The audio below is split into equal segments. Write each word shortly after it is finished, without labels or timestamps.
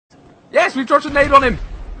Yes, we've dropped a nade on him.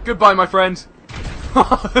 Goodbye, my friend.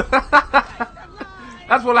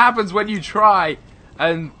 That's what happens when you try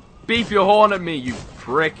and beep your horn at me, you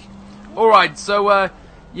prick. Alright, so,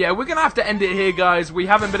 yeah, we're going to have to end it here, guys. We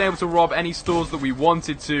haven't been able to rob any stores that we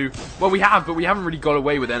wanted to. Well, we have, but we haven't really got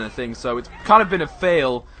away with anything, so it's kind of been a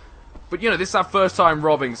fail. But, you know, this is our first time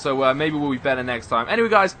robbing, so maybe we'll be better next time. Anyway,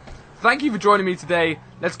 guys, thank you for joining me today.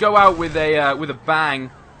 Let's go out with a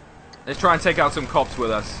bang. Let's try and take out some cops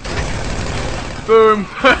with us. Boom.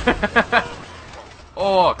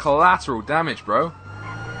 Oh, collateral damage, bro.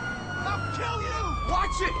 I'll kill you.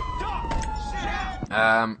 Watch it.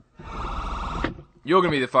 You're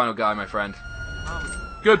going to be the final guy, my friend.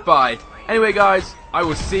 Goodbye. Anyway, guys, I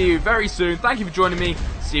will see you very soon. Thank you for joining me.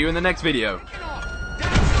 See you in the next video. Down,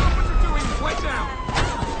 stop what you're doing. Way down.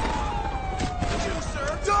 You,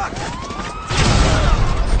 sir. Duck.